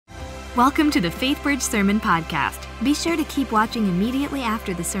Welcome to the Faithbridge Sermon Podcast. Be sure to keep watching immediately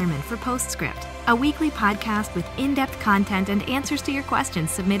after the sermon for Postscript, a weekly podcast with in-depth content and answers to your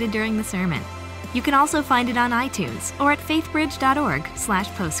questions submitted during the sermon. You can also find it on iTunes or at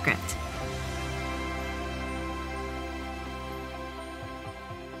faithbridge.org/postscript.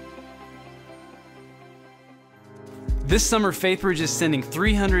 This summer, Faithbridge is sending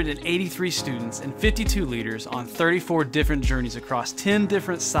 383 students and 52 leaders on 34 different journeys across 10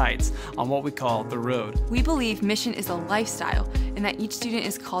 different sites on what we call The Road. We believe mission is a lifestyle and that each student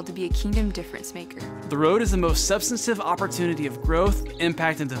is called to be a kingdom difference maker. The Road is the most substantive opportunity of growth,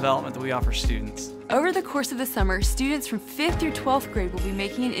 impact, and development that we offer students. Over the course of the summer, students from 5th through 12th grade will be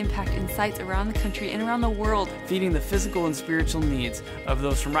making an impact in sites around the country and around the world, feeding the physical and spiritual needs of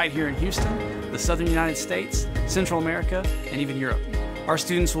those from right here in Houston, the Southern United States, Central America, and even Europe. Our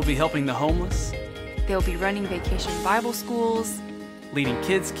students will be helping the homeless. They will be running vacation Bible schools, leading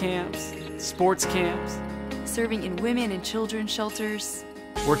kids camps, sports camps, serving in women and children's shelters,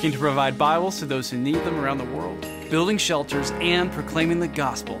 working to provide Bibles to those who need them around the world, building shelters, and proclaiming the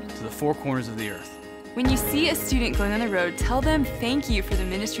gospel to the four corners of the earth. When you see a student going on the road, tell them thank you for the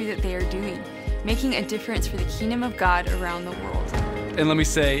ministry that they are doing, making a difference for the kingdom of God around the world. And let me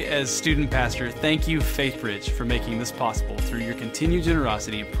say, as student pastor, thank you, Faithbridge, for making this possible through your continued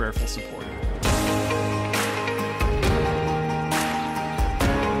generosity and prayerful support.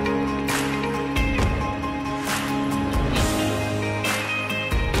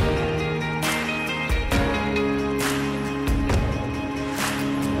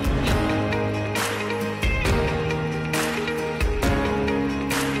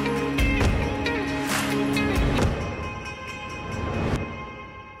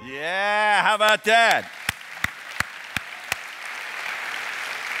 How about that?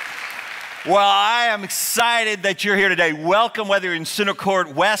 Well, I am excited that you're here today. Welcome, whether you're in Center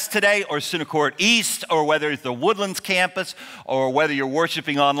Court West today or Center Court East, or whether it's the Woodlands campus or whether you're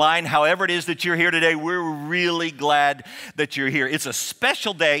worshiping online. However it is that you're here today, we're really glad that you're here. It's a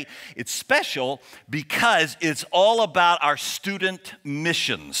special day. It's special because it's all about our student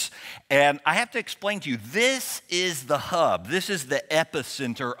missions. And I have to explain to you, this is the hub. This is the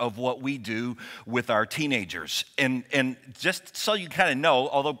epicenter of what we do with our teenagers. And just so you kind of know,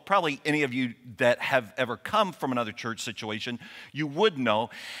 although probably any of you that have ever come from another church situation, you would know,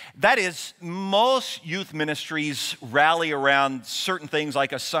 that is, most youth ministries rally around certain things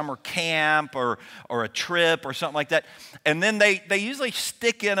like a summer camp or a trip or something like that. And then they usually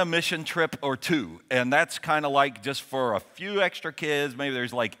stick in a mission trip or two. And that's kind of like just for a few extra kids. Maybe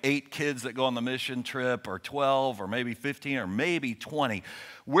there's like 8 kids that go on the mission trip, or 12, or maybe 15, or maybe 20.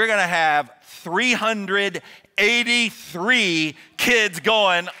 We're going to have 383 kids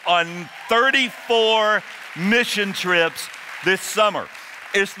going on 34 mission trips this summer.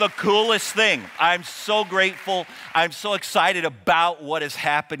 It's the coolest thing. I'm so grateful. I'm so excited about what is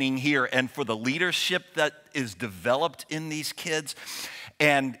happening here and for the leadership that is developed in these kids.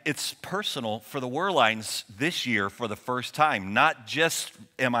 And it's personal for the Werleins this year for the first time. Not just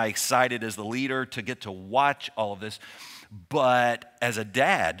am I excited as the leader to get to watch all of this, but as a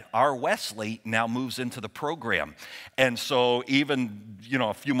dad, our Wesley now moves into the program. And so even,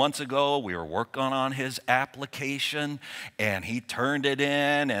 a few months ago, we were working on his application, and he turned it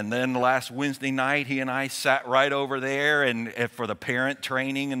in. And then last Wednesday night, he and I sat right over there and for the parent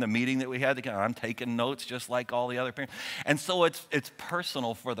training and the meeting that we had. I'm taking notes just like all the other parents. And so it's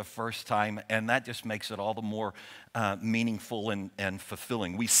personal for the first time, and that just makes it all the more meaningful and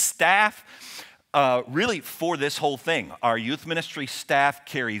fulfilling. We staff really for this whole thing. Our youth ministry staff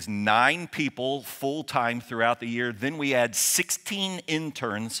carries 9 people full-time throughout the year. Then we add 16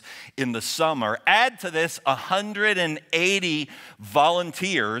 interns in the summer. Add to this 180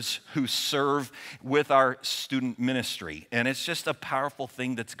 volunteers who serve with our student ministry. And it's just a powerful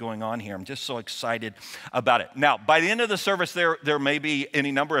thing that's going on here. I'm just so excited about it. Now, by the end of the service, there may be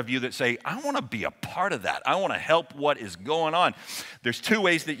any number of you that say, I want to be a part of that. I want to help what is going on. There's 2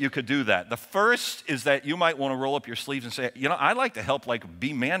 ways that you could do that. The first is that you might want to roll up your sleeves and say, I'd like to help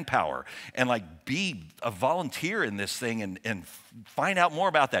be manpower and be a volunteer in this thing and find out more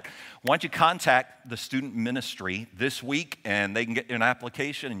about that. Why don't you contact the student ministry this week, and they can get an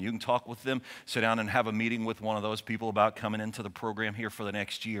application and you can talk with them, sit down and have a meeting with one of those people about coming into the program here for the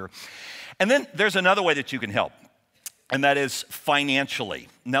next year. And then there's another way that you can help, and that is financially.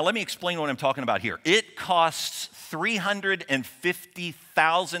 Now let me explain what I'm talking about here. It costs $350,000,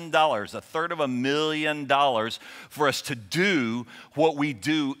 $250,000 for us to do what we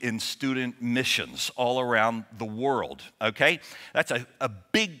do in student missions all around the world, okay? That's a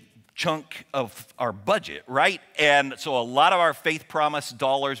big chunk of our budget, right? And so a lot of our Faith Promise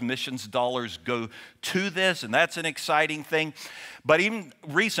dollars, missions dollars go to this, and that's an exciting thing. But even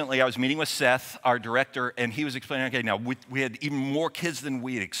recently, I was meeting with Seth, our director, and he was explaining, okay, now we had even more kids than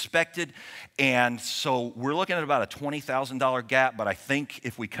we had expected, and so we're looking at about a $20,000 gap, but I think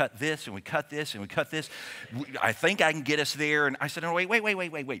if we cut this, and we cut this, and we cut this, I think I can get us there. And I said, no, wait.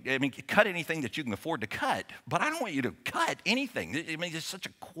 I mean, cut anything that you can afford to cut, but I don't want you to cut anything. I mean, it's such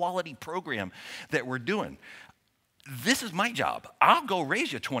a quality program that we're doing. This is my job. I'll go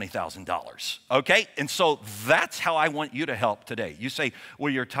raise you $20,000, okay? And so that's how I want you to help today. You say,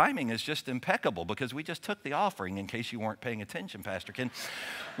 well, your timing is just impeccable because we just took the offering, in case you weren't paying attention, Pastor Ken.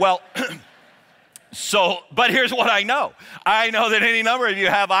 Well, but here's what I know. I know that any number of you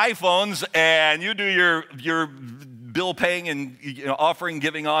have iPhones and you do your bill paying and offering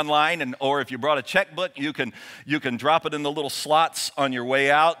giving online, or if you brought a checkbook, you can drop it in the little slots on your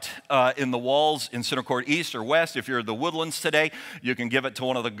way out in the walls in Center Court East or West. If you're at the Woodlands today, you can give it to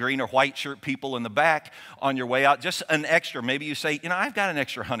one of the green or white shirt people in the back on your way out. Just an extra. Maybe you say, I've got an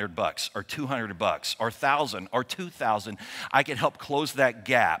extra $100 or $200 or $1,000 or $2,000. I can help close that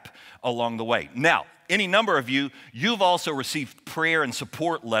gap along the way. Now, any number of you've also received prayer and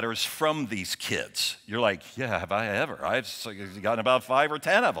support letters from these kids. You're like, yeah, have I ever? I've gotten about 5 or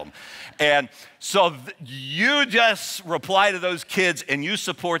 10 of them. And so you just reply to those kids and you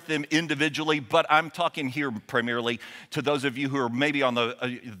support them individually, but I'm talking here primarily to those of you who are maybe on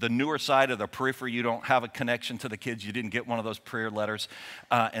the newer side of the periphery. You don't have a connection to the kids. You didn't get one of those prayer letters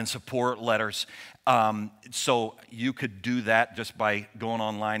and support letters. So you could do that just by going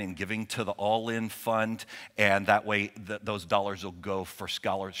online and giving to the All-In Fund, and that way those dollars will go for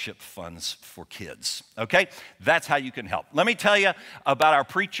scholarship funds for kids, okay? That's how you can help. Let me tell you about our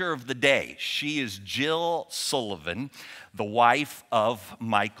preacher of the day. She is Jill Sullivan, the wife of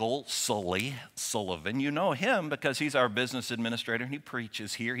Michael Sullivan. You know him because he's our business administrator, and he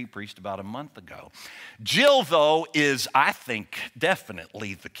preaches here. He preached about a month ago. Jill, though, is, I think,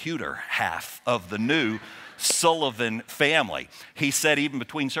 definitely the cuter half of the new Sullivan family. He said even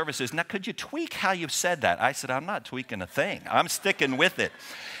between services, now could you tweak how you've said that? I said, I'm not tweaking a thing. I'm sticking with it.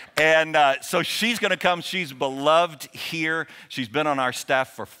 And so she's going to come. She's beloved here. She's been on our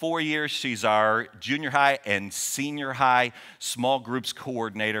staff for 4 years. She's our junior high and senior high small groups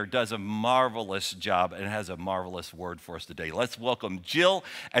coordinator, does a marvelous job, and has a marvelous word for us today. Let's welcome Jill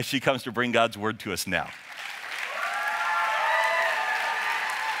as she comes to bring God's word to us now.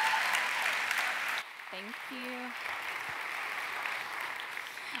 Thank you.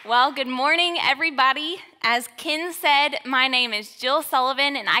 Well, good morning, everybody. As Ken said, my name is Jill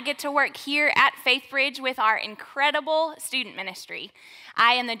Sullivan, and I get to work here at Faithbridge with our incredible student ministry.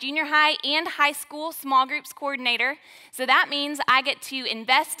 I am the junior high and high school small groups coordinator, so that means I get to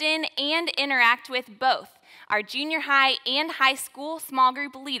invest in and interact with both our junior high and high school small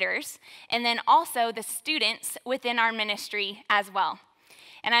group leaders, and then also the students within our ministry as well.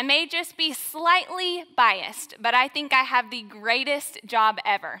 And I may just be slightly biased, but I think I have the greatest job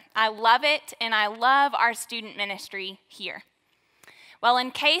ever. I love it, and I love our student ministry here. Well,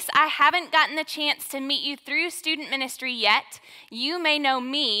 in case I haven't gotten the chance to meet you through student ministry yet, you may know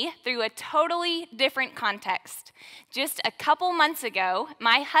me through a totally different context. Just a couple months ago,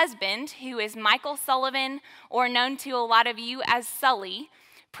 my husband, who is Michael Sullivan, or known to a lot of you as Sully,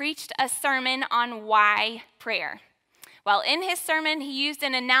 preached a sermon on why prayer. Well, in his sermon, he used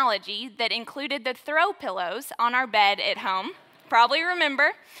an analogy that included the throw pillows on our bed at home. Probably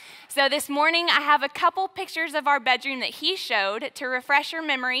remember. So this morning, I have a couple pictures of our bedroom that he showed to refresh your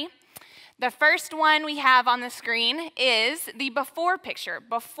memory. The first one we have on the screen is the before picture,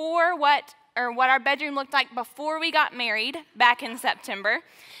 before what our bedroom looked like before we got married back in September.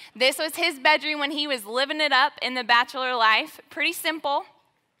 This was his bedroom when he was living it up in the bachelor life. Pretty simple.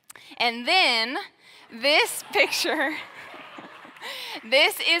 And then this picture,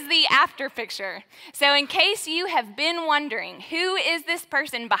 this is the after picture. So in case you have been wondering, who is this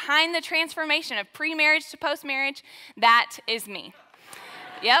person behind the transformation of pre-marriage to post-marriage? That is me.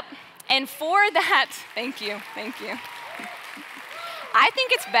 Yep. And for that, thank you. I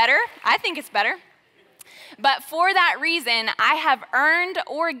think it's better. But for that reason, I have earned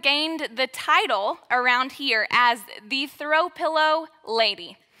or gained the title around here as the throw pillow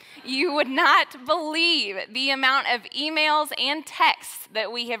lady. You would not believe the amount of emails and texts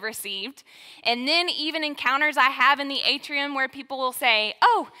that we have received, and then even encounters I have in the atrium where people will say,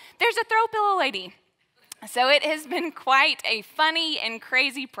 oh, there's a throw pillow lady. So it has been quite a funny and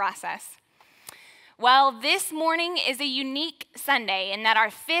crazy process. Well, this morning is a unique Sunday in that our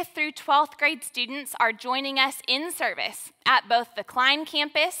 5th through 12th grade students are joining us in service at both the Klein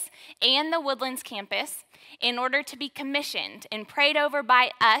campus and the Woodlands campus in order to be commissioned and prayed over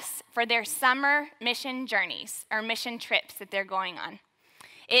by us for their summer mission journeys or mission trips that they're going on.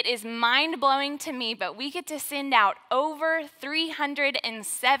 It is mind-blowing to me, but we get to send out over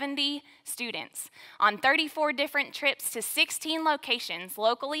 370 students on 34 different trips to 16 locations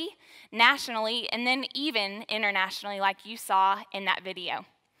locally, nationally, and then even internationally like you saw in that video.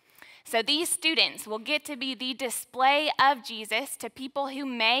 So these students will get to be the display of Jesus to people who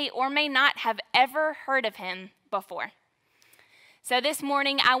may or may not have ever heard of him before. So this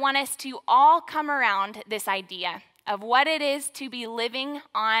morning, I want us to all come around this idea of what it is to be living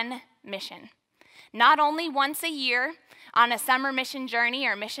on mission. Not only once a year on a summer mission journey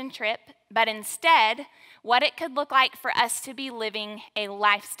or mission trip, but instead what it could look like for us to be living a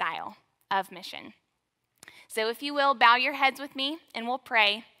lifestyle of mission. So if you will, bow your heads with me and we'll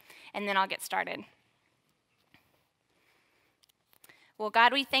pray, and then I'll get started. Well,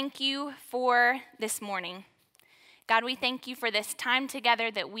 God, we thank you for this morning. God, we thank you for this time together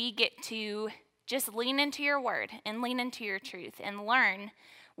that we get to just lean into your word and lean into your truth and learn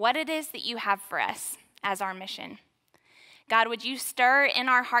what it is that you have for us as our mission. God, would you stir in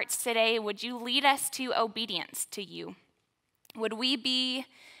our hearts today? Would you lead us to obedience to you? Would we be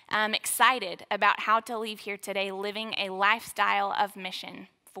excited about how to leave here today living a lifestyle of mission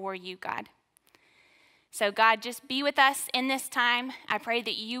for you, God? So God, just be with us in this time. I pray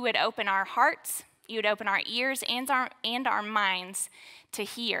that you would open our hearts, you would open our ears and our minds to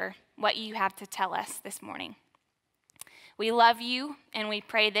hear what you have to tell us this morning. We love you, and we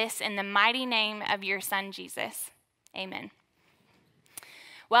pray this in the mighty name of your Son, Jesus. Amen.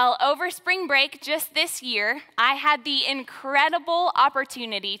 Well, over spring break just this year, I had the incredible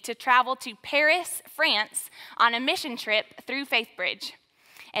opportunity to travel to Paris, France, on a mission trip through Faithbridge.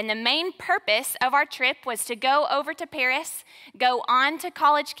 And the main purpose of our trip was to go over to Paris, go on to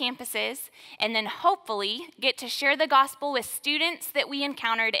college campuses, and then hopefully get to share the gospel with students that we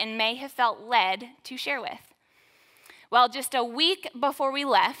encountered and may have felt led to share with. Well, just a week before we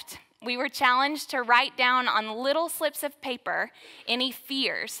left, we were challenged to write down on little slips of paper any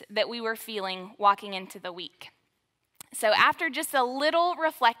fears that we were feeling walking into the week. So after just a little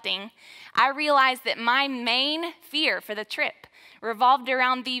reflecting, I realized that my main fear for the trip revolved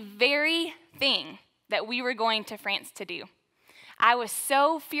around the very thing that we were going to France to do. I was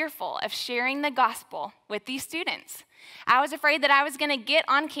so fearful of sharing the gospel with these students. I was afraid that I was going to get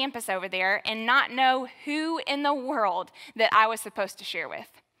on campus over there and not know who in the world that I was supposed to share with.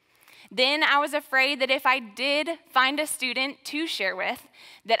 Then I was afraid that if I did find a student to share with,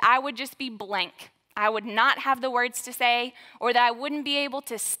 that I would just be blank. I would not have the words to say, or that I wouldn't be able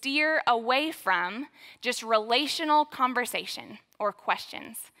to steer away from just relational conversation or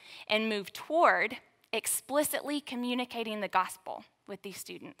questions and move toward explicitly communicating the gospel with these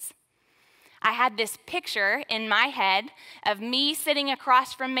students. I had this picture in my head of me sitting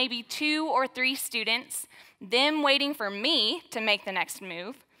across from maybe 2 or 3 students, them waiting for me to make the next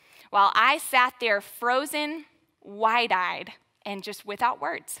move, while I sat there frozen, wide-eyed, and just without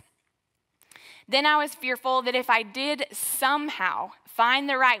words. Then I was fearful that if I did somehow find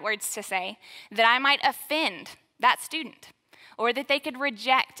the right words to say, that I might offend that student, or that they could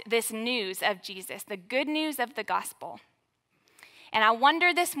reject this news of Jesus, the good news of the gospel. And I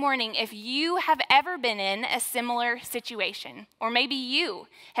wonder this morning if you have ever been in a similar situation, or maybe you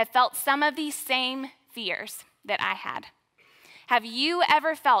have felt some of these same fears that I had. Have you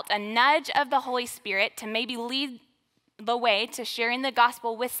ever felt a nudge of the Holy Spirit to maybe lead the way to sharing the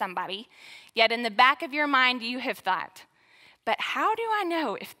gospel with somebody, yet in the back of your mind you have thought, but how do I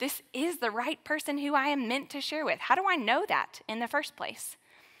know if this is the right person who I am meant to share with? How do I know that in the first place?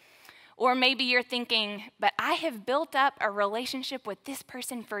 Or maybe you're thinking, but I have built up a relationship with this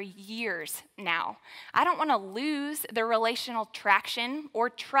person for years now. I don't want to lose the relational traction or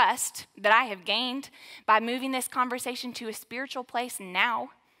trust that I have gained by moving this conversation to a spiritual place now.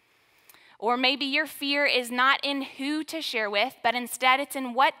 Or maybe your fear is not in who to share with, but instead it's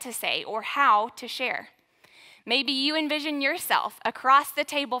in what to say or how to share. Maybe you envision yourself across the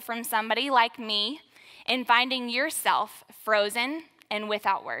table from somebody like me and finding yourself frozen and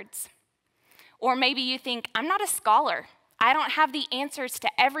without words. Or maybe you think, I'm not a scholar. I don't have the answers to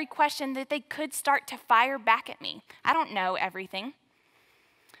every question that they could start to fire back at me. I don't know everything.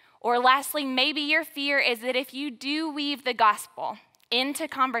 Or lastly, maybe your fear is that if you do weave the gospel into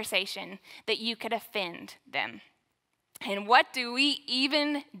conversation, that you could offend them. And what do we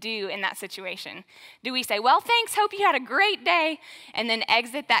even do in that situation? Do we say, well, thanks, hope you had a great day, and then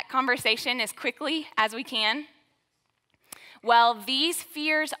exit that conversation as quickly as we can? Well, these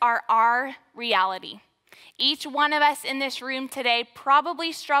fears are our reality. Each one of us in this room today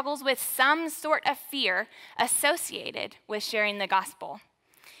probably struggles with some sort of fear associated with sharing the gospel.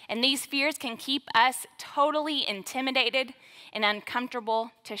 And these fears can keep us totally intimidated and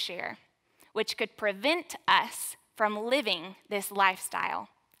uncomfortable to share, which could prevent us from living this lifestyle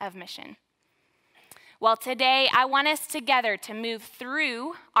of mission. Well, today I want us together to move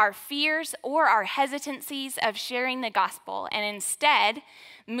through our fears or our hesitancies of sharing the gospel and instead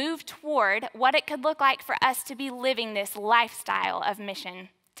move toward what it could look like for us to be living this lifestyle of mission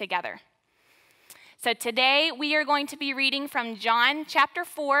together. So today we are going to be reading from John chapter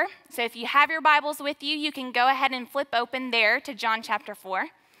 4. So if you have your Bibles with you, you can go ahead and flip open there to John chapter 4.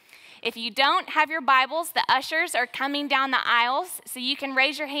 If you don't have your Bibles, the ushers are coming down the aisles, so you can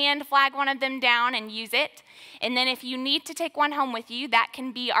raise your hand, flag one of them down, and use it. And then if you need to take one home with you, that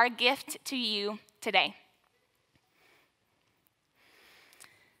can be our gift to you today.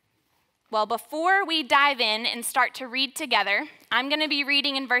 Well, before we dive in and start to read together, I'm going to be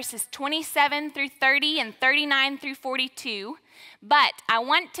reading in verses 27 through 30 and 39 through 42. But I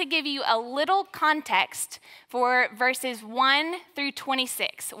want to give you a little context for verses 1 through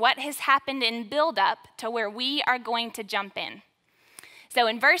 26, what has happened in build-up to where we are going to jump in. So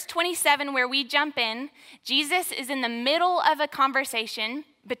in verse 27, where we jump in, Jesus is in the middle of a conversation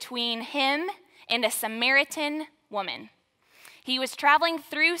between him and a Samaritan woman. He was traveling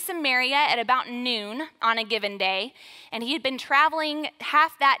through Samaria at about noon on a given day, and he had been traveling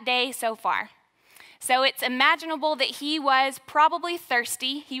half that day so far. So it's imaginable that he was probably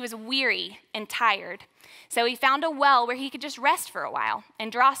thirsty, he was weary and tired. So he found a well where he could just rest for a while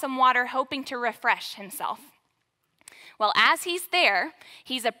and draw some water, hoping to refresh himself. Well, as he's there,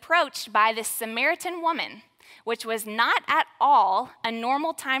 he's approached by this Samaritan woman, which was not at all a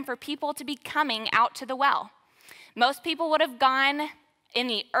normal time for people to be coming out to the well. Most people would have gone in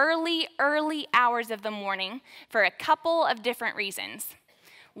the early hours of the morning for a couple of different reasons.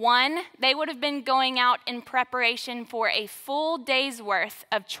 One, they would have been going out in preparation for a full day's worth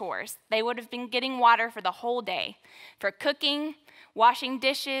of chores. They would have been getting water for the whole day, for cooking, washing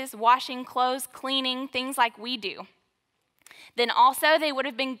dishes, washing clothes, cleaning, things like we do. Then also, they would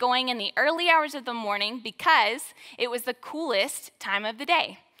have been going in the early hours of the morning because it was the coolest time of the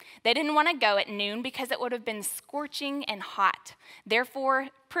day. They didn't want to go at noon because it would have been scorching and hot, therefore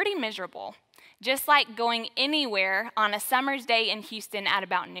pretty miserable. Just like going anywhere on a summer's day in Houston at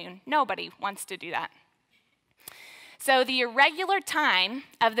about noon. Nobody wants to do that. So the irregular time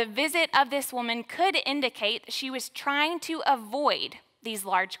of the visit of this woman could indicate that she was trying to avoid these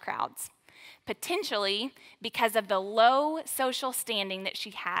large crowds, potentially because of the low social standing that she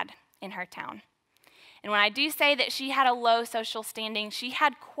had in her town. And when I do say that she had a low social standing, she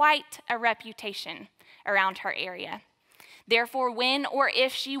had quite a reputation around her area. Therefore, when or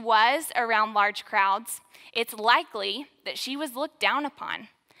if she was around large crowds, it's likely that she was looked down upon.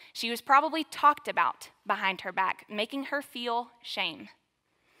 She was probably talked about behind her back, making her feel shame.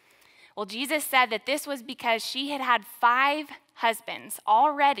 Well, Jesus said that this was because she had had 5 husbands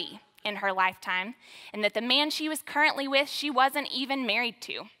already in her lifetime, and that the man she was currently with, she wasn't even married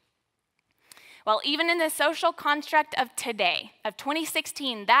to. Well, even in the social construct of today, of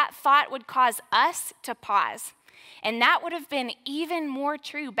 2016, that thought would cause us to pause. And that would have been even more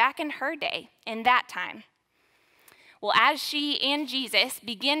true back in her day, in that time. Well, as she and Jesus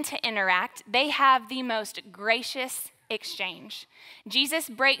begin to interact, they have the most gracious exchange. Jesus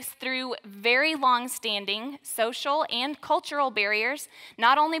breaks through very long-standing social and cultural barriers,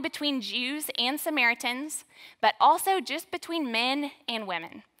 not only between Jews and Samaritans, but also just between men and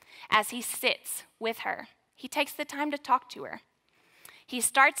women. As he sits with her, he takes the time to talk to her. He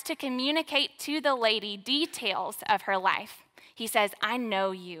starts to communicate to the lady details of her life. He says, I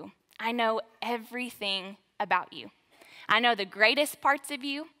know you. I know everything about you. I know the greatest parts of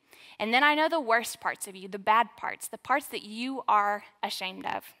you, and then I know the worst parts of you, the bad parts, the parts that you are ashamed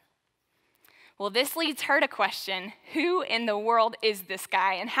of. Well, this leads her to question, who in the world is this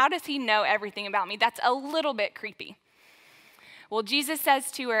guy, and how does he know everything about me? That's a little bit creepy. Well, Jesus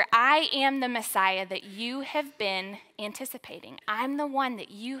says to her, I am the Messiah that you have been anticipating. I'm the one that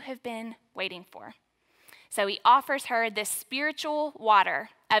you have been waiting for. So he offers her this spiritual water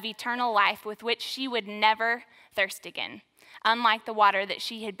of eternal life with which she would never thirst again, unlike the water that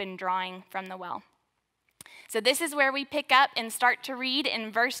she had been drawing from the well. So this is where we pick up and start to read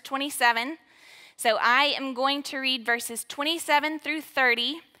in verse 27. So I am going to read verses 27 through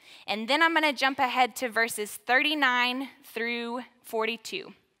 30. And then I'm going to jump ahead to verses 39 through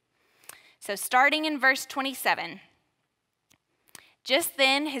 42. So starting in verse 27. Just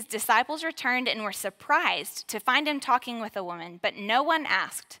then his disciples returned and were surprised to find him talking with a woman, but no one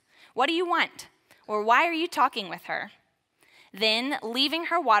asked, "What do you want?" or "Why are you talking with her?" Then, leaving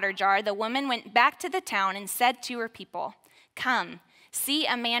her water jar, the woman went back to the town and said to her people, "Come, see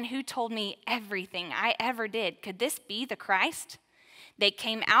a man who told me everything I ever did. Could this be the Christ?" They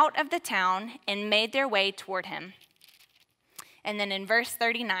came out of the town and made their way toward him. And then in verse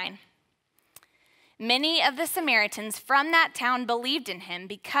 39, many of the Samaritans from that town believed in him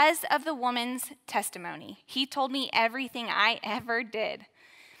because of the woman's testimony. "He told me everything I ever did."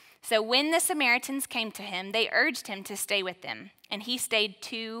 So when the Samaritans came to him, they urged him to stay with them, and he stayed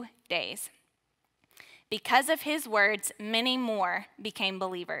 2 days. Because of his words, many more became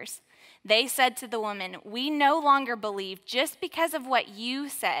believers. They said to the woman, "We no longer believe just because of what you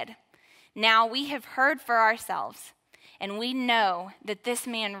said. Now we have heard for ourselves, and we know that this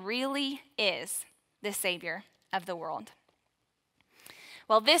man really is the Savior of the world."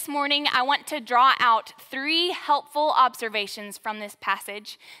 Well, this morning, I want to draw out 3 helpful observations from this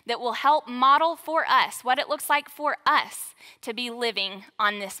passage that will help model for us what it looks like for us to be living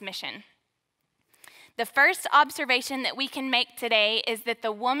on this mission. The first observation that we can make today is that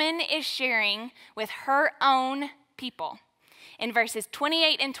the woman is sharing with her own people. In verses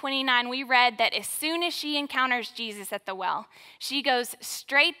 28 and 29, we read that as soon as she encounters Jesus at the well, she goes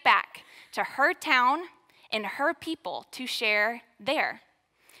straight back to her town and her people to share there.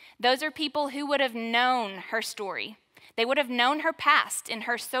 Those are people who would have known her story. They would have known her past and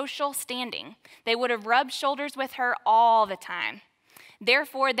her social standing. They would have rubbed shoulders with her all the time.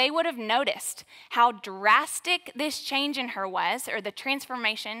 Therefore, they would have noticed how drastic this change in her was, or the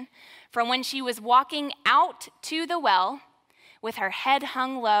transformation, from when she was walking out to the well with her head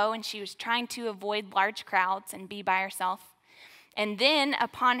hung low and she was trying to avoid large crowds and be by herself. And then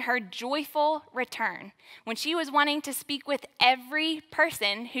upon her joyful return, when she was wanting to speak with every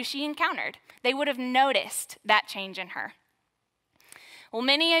person who she encountered, they would have noticed that change in her. Well,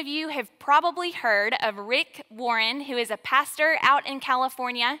 many of you have probably heard of Rick Warren, who is a pastor out in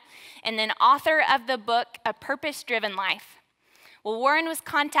California and then author of the book, A Purpose-Driven Life. Well, Warren was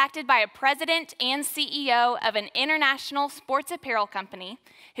contacted by a president and CEO of an international sports apparel company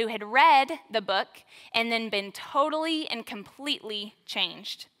who had read the book and then been totally and completely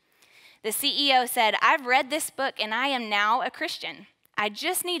changed. The CEO said, "I've read this book and I am now a Christian. I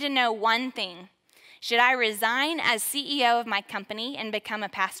just need to know one thing. Should I resign as CEO of my company and become a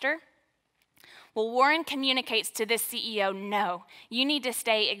pastor?" Well, Warren communicates to this CEO, "No, you need to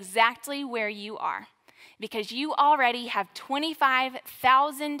stay exactly where you are, because you already have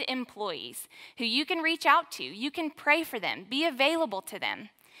 25,000 employees who you can reach out to. You can pray for them, be available to them,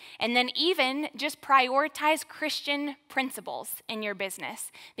 and then even just prioritize Christian principles in your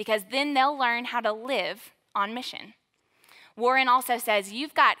business, because then they'll learn how to live on mission." Warren also says,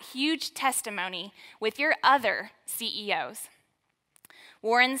 "You've got huge testimony with your other CEOs."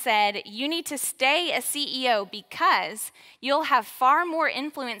 Warren said, "You need to stay a CEO because you'll have far more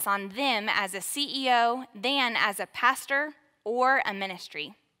influence on them as a CEO than as a pastor or a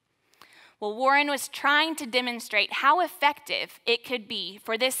ministry." Well, Warren was trying to demonstrate how effective it could be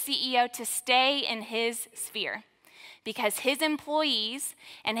for this CEO to stay in his sphere, because his employees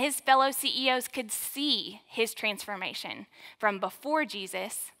and his fellow CEOs could see his transformation from before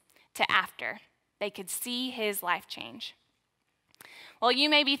Jesus to after. They could see his life change. Well, you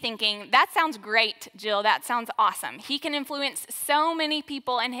may be thinking, "That sounds great, Jill. That sounds awesome. He can influence so many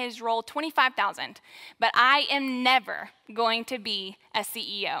people in his role, 25,000, but I am never going to be a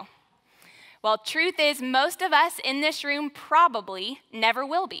CEO." Well, truth is, most of us in this room probably never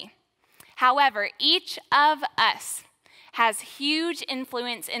will be. However, each of us has huge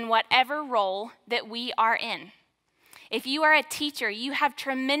influence in whatever role that we are in. If you are a teacher, you have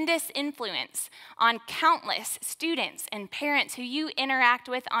tremendous influence on countless students and parents who you interact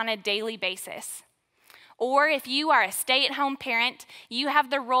with on a daily basis. Or if you are a stay-at-home parent, you have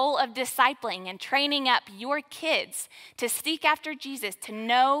the role of discipling and training up your kids to seek after Jesus, to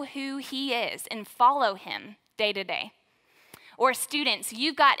know who he is and follow him day to day. Or students,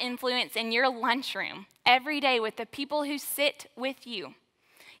 you've got influence in your lunchroom every day with the people who sit with you.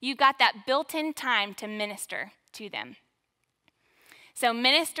 You've got that built-in time to minister to them. So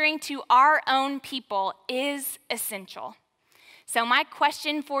ministering to our own people is essential. So my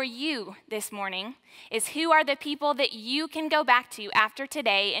question for you this morning is, who are the people that you can go back to after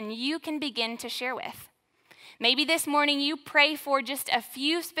today and you can begin to share with? Maybe this morning you pray for just a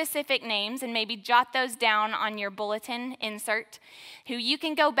few specific names and maybe jot those down on your bulletin insert, who you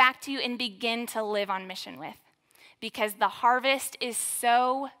can go back to and begin to live on mission with, because the harvest is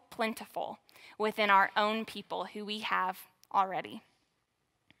so plentiful within our own people who we have already.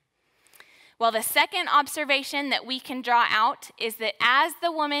 Well, the second observation that we can draw out is that as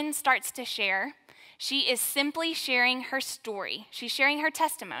the woman starts to share, she is simply sharing her story. She's sharing her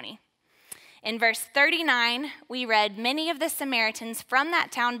testimony. In verse 39, we read, "Many of the Samaritans from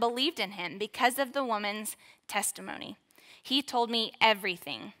that town believed in him because of the woman's testimony. He told me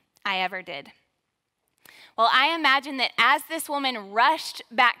everything I ever did." Well, I imagine that as this woman rushed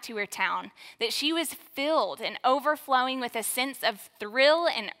back to her town, that she was filled and overflowing with a sense of thrill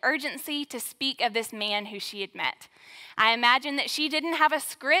and urgency to speak of this man who she had met. I imagine that she didn't have a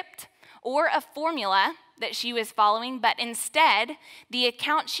script or a formula that she was following, but instead, the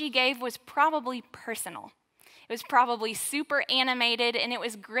account she gave was probably personal. It was probably super animated, and it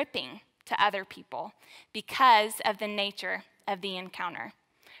was gripping to other people because of the nature of the encounter.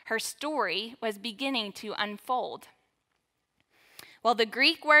 Her story was beginning to unfold. Well, the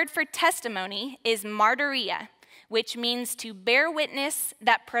Greek word for testimony is martyria, which means to bear witness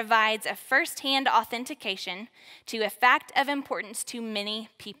that provides a first-hand authentication to a fact of importance to many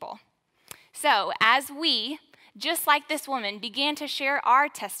people. So, as we, just like this woman, began to share our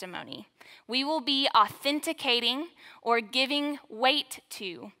testimony, we will be authenticating or giving weight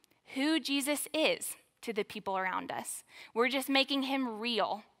to who Jesus is to the people around us. We're just making him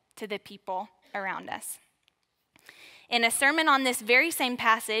real to the people around us. In a sermon on this very same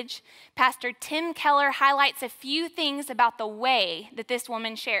passage, Pastor Tim Keller highlights a few things about the way that this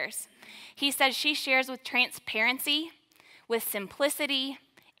woman shares. He says she shares with transparency, with simplicity,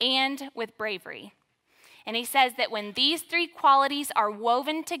 and with bravery. And he says that when these three qualities are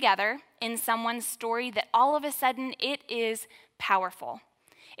woven together in someone's story, that all of a sudden it is powerful.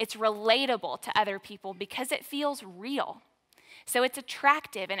 It's relatable to other people because it feels real. So it's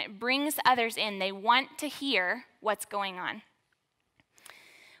attractive and it brings others in. They want to hear what's going on.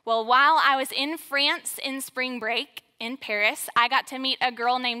 Well, while I was in France in spring break in Paris, I got to meet a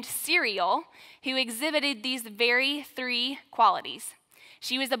girl named Cyril who exhibited these very three qualities.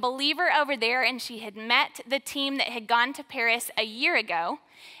 She was a believer over there, and she had met the team that had gone to Paris a year ago.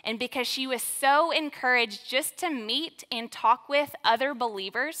 And because she was so encouraged just to meet and talk with other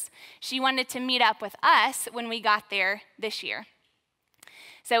believers, she wanted to meet up with us when we got there this year.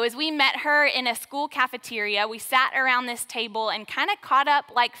 So as we met her in a school cafeteria, we sat around this table and kind of caught up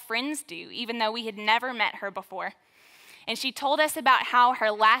like friends do, even though we had never met her before. And she told us about how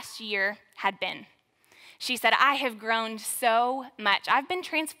her last year had been. She said, "I have grown so much. I've been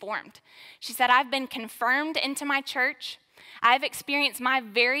transformed." She said, "I've been confirmed into my church. I've experienced my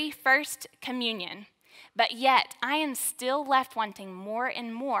very first communion, but yet I am still left wanting more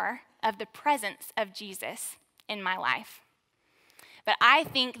and more of the presence of Jesus in my life." But I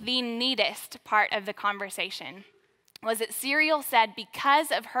think the neatest part of the conversation was that Cyril said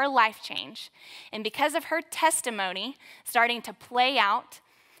because of her life change and because of her testimony starting to play out,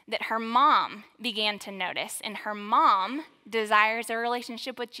 that her mom began to notice, and her mom desires a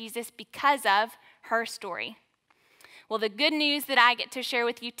relationship with Jesus because of her story. Well, the good news that I get to share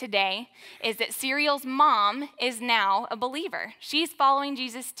with you today is that Cyril's mom is now a believer. She's following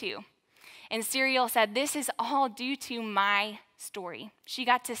Jesus too. And Cyril said, "This is all due to my story." She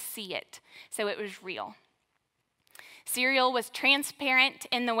got to see it, so it was real. Cyril was transparent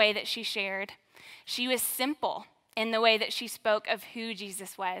in the way that she shared. She was simple in the way that she spoke of who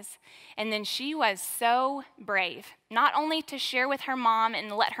Jesus was. And then she was so brave, not only to share with her mom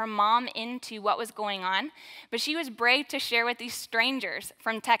and let her mom into what was going on, but she was brave to share with these strangers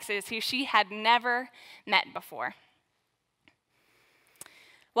from Texas who she had never met before.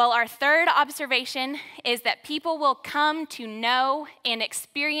 Well, our third observation is that people will come to know and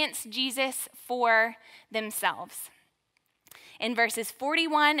experience Jesus for themselves. In verses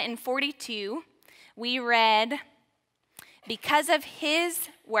 41 and 42, we read, "Because of his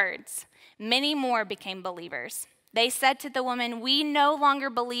words, many more became believers. They said to the woman, 'We no longer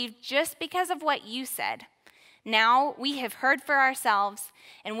believe just because of what you said. Now we have heard for ourselves,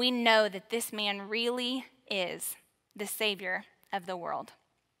 and we know that this man really is the Savior of the world.'"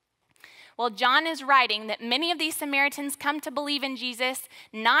 Well, John is writing that many of these Samaritans come to believe in Jesus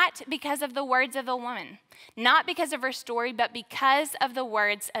not because of the words of the woman, not because of her story, but because of the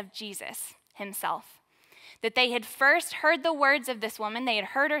words of Jesus himself. That they had first heard the words of this woman, they had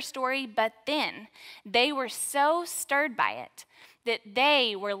heard her story, but then they were so stirred by it that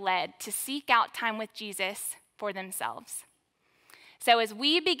they were led to seek out time with Jesus for themselves. So as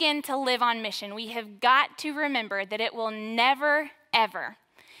we begin to live on mission, we have got to remember that it will never, ever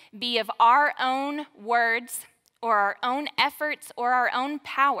be of our own words or our own efforts or our own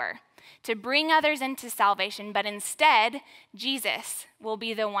power to bring others into salvation, but instead, Jesus will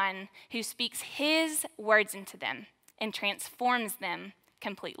be the one who speaks his words into them and transforms them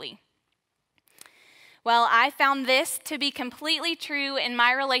completely. Well, I found this to be completely true in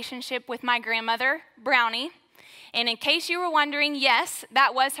my relationship with my grandmother, Brownie. And in case you were wondering, yes,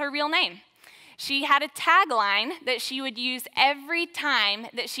 that was her real name. She had a tagline that she would use every time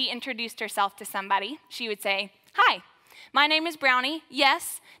that she introduced herself to somebody. She would say, "Hi, my name is Brownie.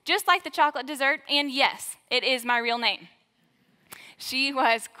 Yes, just like the chocolate dessert, and yes, it is my real name." She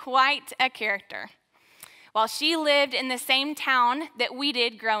was quite a character. Well, she lived in the same town that we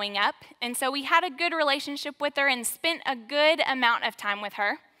did growing up, and so we had a good relationship with her and spent a good amount of time with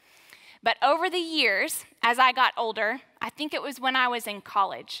her. But over the years, as I got older, I think it was when I was in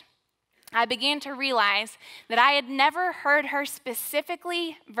college, I began to realize that I had never heard her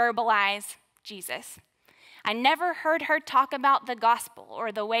specifically verbalize Jesus. I never heard her talk about the gospel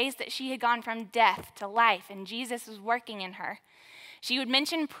or the ways that she had gone from death to life and Jesus was working in her. She would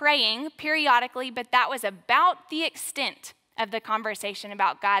mention praying periodically, but that was about the extent of the conversation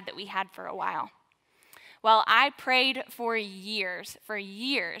about God that we had for a while. Well, I prayed for years,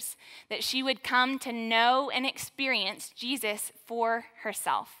 that she would come to know and experience Jesus for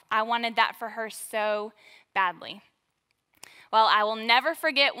herself. I wanted that for her so badly. Well, I will never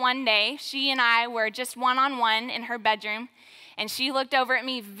forget one day, she and I were just one-on-one in her bedroom, and she looked over at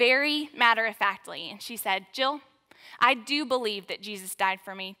me very matter-of-factly, and she said, "Jill, I do believe that Jesus died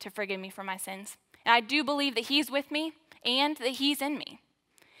for me to forgive me for my sins, and I do believe that he's with me and that he's in me."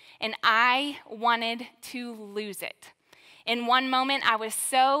 And I wanted to lose it. In one moment, I was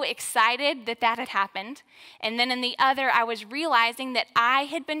so excited that that had happened. And then in the other, I was realizing that I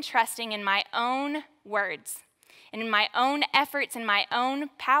had been trusting in my own words and in my own efforts and my own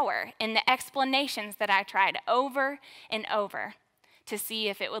power in the explanations that I tried over and over to see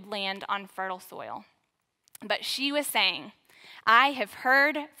if it would land on fertile soil. But she was saying, "I have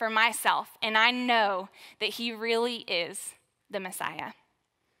heard for myself, and I know that he really is the Messiah."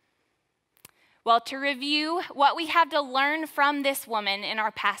 Well, to review, what we have to learn from this woman in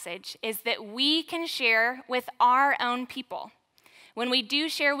our passage is that we can share with our own people. When we do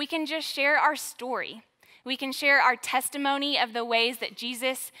share, we can just share our story. We can share our testimony of the ways that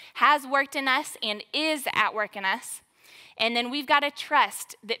Jesus has worked in us and is at work in us. And then we've got to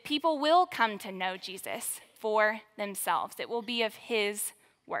trust that people will come to know Jesus for themselves. It will be of his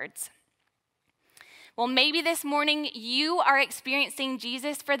words. Well, maybe this morning you are experiencing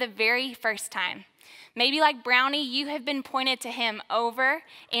Jesus for the very first time. Maybe like Brownie, you have been pointed to him over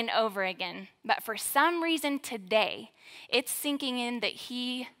and over again. But for some reason today, it's sinking in that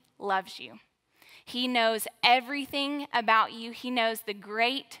he loves you. He knows everything about you. He knows the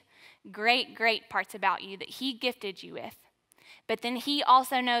great parts about you that he gifted you with. But then he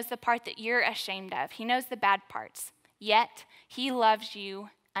also knows the part that you're ashamed of. He knows the bad parts. Yet he loves you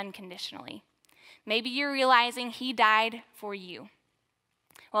unconditionally. Maybe you're realizing he died for you.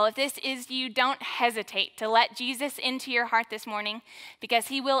 Well, if this is you, don't hesitate to let Jesus into your heart this morning, because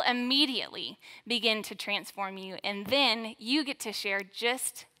he will immediately begin to transform you, and then you get to share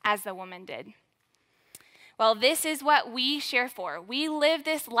just as the woman did. Well, this is what we share for. We live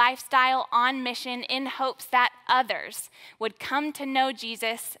this lifestyle on mission in hopes that others would come to know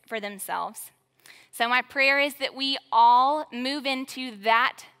Jesus for themselves. So my prayer is that we all move into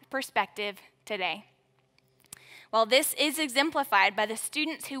that perspective today. Well, this is exemplified by the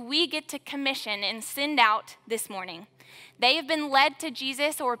students who we get to commission and send out this morning. They have been led to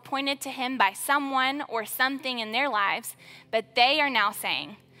Jesus or pointed to him by someone or something in their lives, but they are now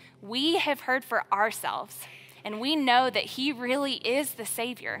saying, "We have heard for ourselves, and we know that he really is the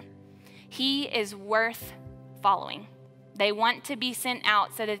Savior. He is worth following." They want to be sent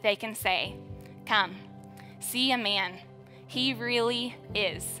out so that they can say, "Come, see a man. He really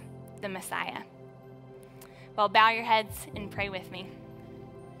is the Messiah." Well, bow your heads and pray with me.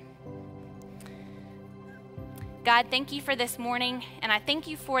 God, thank you for this morning, and I thank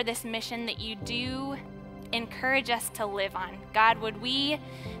you for this mission that you do encourage us to live on. God, would we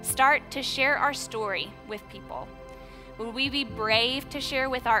start to share our story with people? Would we be brave to share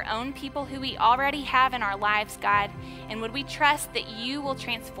with our own people who we already have in our lives, God? And would we trust that you will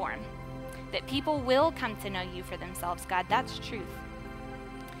transform, that people will come to know you for themselves, God? That's truth.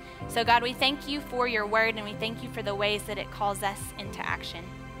 So God, we thank you for your word, and we thank you for the ways that it calls us into action.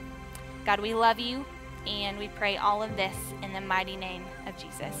 God, we love you, and we pray all of this in the mighty name of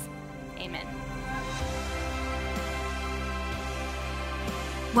Jesus. Amen.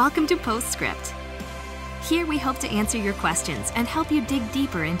 Welcome to Postscript. Here we hope to answer your questions and help you dig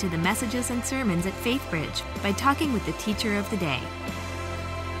deeper into the messages and sermons at Faithbridge by talking with the teacher of the day.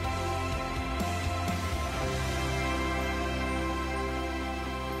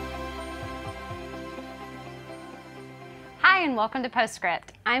 Hi, and welcome to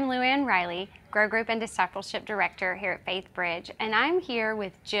Postscript. I'm Luann Riley, Grow Group and Discipleship Director here at Faithbridge, and I'm here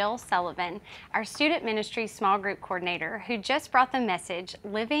with Jill Sullivan, our Student Ministry Small Group Coordinator, who just brought the message,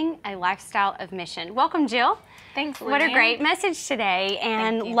 Living a Lifestyle of Mission. Welcome, Jill. Thanks, Luann. What a great message today,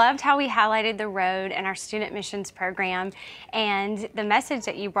 and loved how we highlighted the road and our student missions program, and the message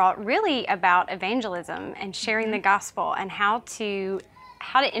that you brought really about evangelism and sharing the gospel and how to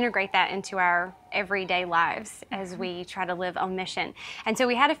integrate that into our everyday lives as we try to live on mission. And so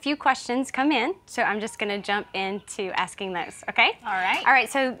we had a few questions come in, so I'm just going to jump into asking those, okay? All right. All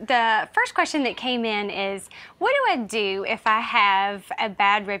right, so the first question that came in is, what do I do if I have a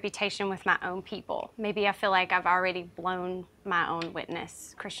bad reputation with my own people? Maybe I feel like I've already blown my own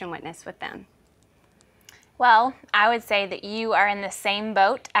witness, Christian witness with them. Well, I would say that you are in the same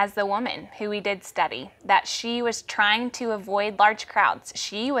boat as the woman who we did study, that she was trying to avoid large crowds.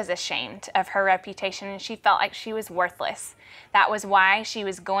 She was ashamed of her reputation and she felt like she was worthless. That was why she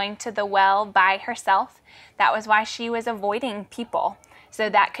was going to the well by herself. That was why she was avoiding people. So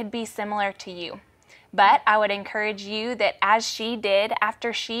that could be similar to you. But I would encourage you that as she did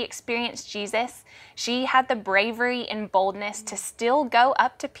after she experienced Jesus, she had the bravery and boldness to still go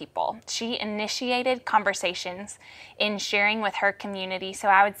up to people. She initiated conversations in sharing with her community. So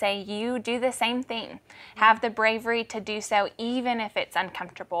I would say you do the same thing. Have the bravery to do so even if it's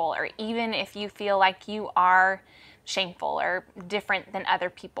uncomfortable or even if you feel like you are shameful or different than other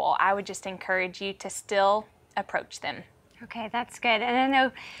people. I would just encourage you to still approach them. Okay, that's good. And I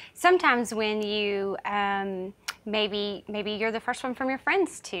know sometimes when you, maybe you're the first one from your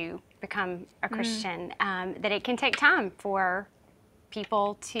friends to become a Christian, that it can take time for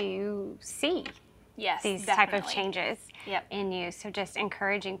people to see these type of changes in you. So just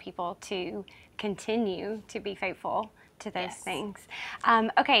encouraging people to continue to be faithful to those things.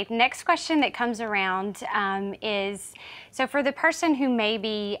 Okay, next question that comes around is, so for the person who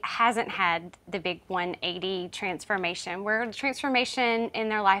maybe hasn't had the big 180 transformation, where the transformation in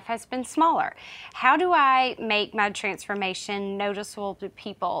their life has been smaller, how do I make my transformation noticeable to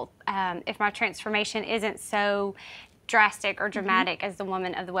people if my transformation isn't so drastic or dramatic as the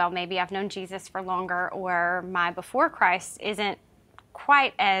woman of the well? Maybe I've known Jesus for longer, or my before Christ isn't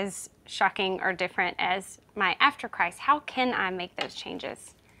quite as shocking or different as my after Christ. How can I make those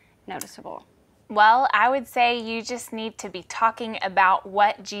changes noticeable? Well, I would say you just need to be talking about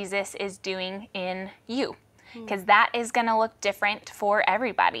what Jesus is doing in you, because that is going to look different for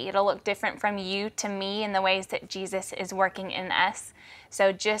everybody. It'll look different from you to me in the ways that Jesus is working in us.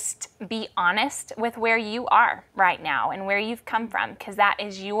 So just be honest with where you are right now and where you've come from, because that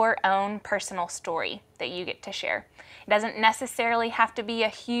is your own personal story that you get to share. It doesn't necessarily have to be a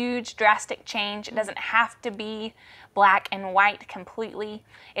huge, drastic change. It doesn't have to be black and white completely.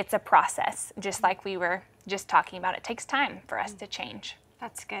 It's a process, just like we were just talking about. It takes time for us to change.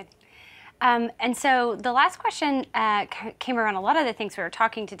 That's good. And so the last question came around a lot of the things we were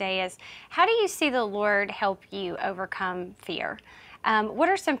talking today is, how do you see the Lord help you overcome fear? What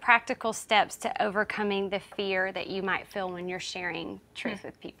are some practical steps to overcoming the fear that you might feel when you're sharing truth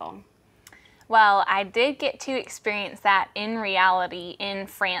with people? Well, I did get to experience that in reality in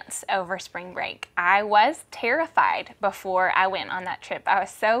France over spring break. I was terrified before I went on that trip. I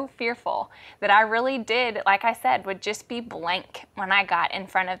was so fearful that I really did, like I said, would just be blank when I got in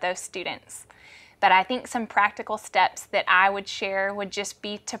front of those students. But I think some practical steps that I would share would just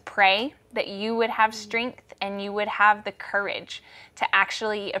be to pray that you would have strength and you would have the courage to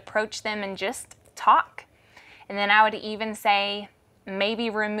actually approach them and just talk. And then I would even say, maybe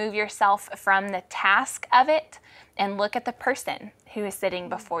remove yourself from the task of it and look at the person who is sitting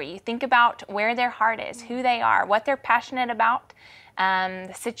before you. Think about where their heart is, who they are, what they're passionate about,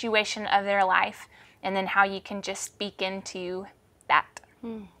 the situation of their life, and then how you can just speak into that.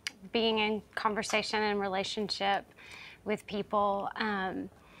 Being in conversation and relationship with people.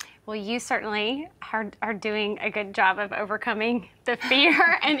 Well, you certainly are doing a good job of overcoming the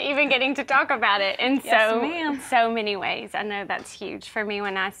fear and even getting to talk about it in so many ways. I know that's huge. For me,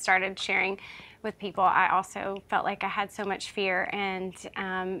 when I started sharing with people, I also felt like I had so much fear, and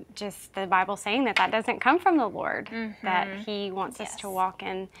just the Bible saying that doesn't come from the Lord, that He wants us to walk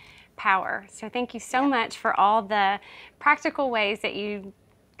in power. So thank you so much for all the practical ways that you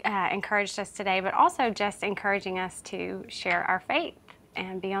encouraged us today, but also just encouraging us to share our faith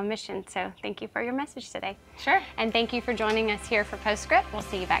and be on mission. So thank you for your message today. Sure. And thank you for joining us here for Postscript. We'll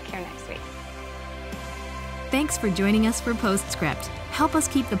see you back here next week. Thanks for joining us for Postscript. Help us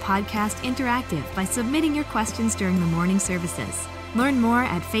keep the podcast interactive by submitting your questions during the morning services. Learn more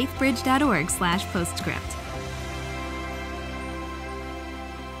at faithbridge.org/postscript.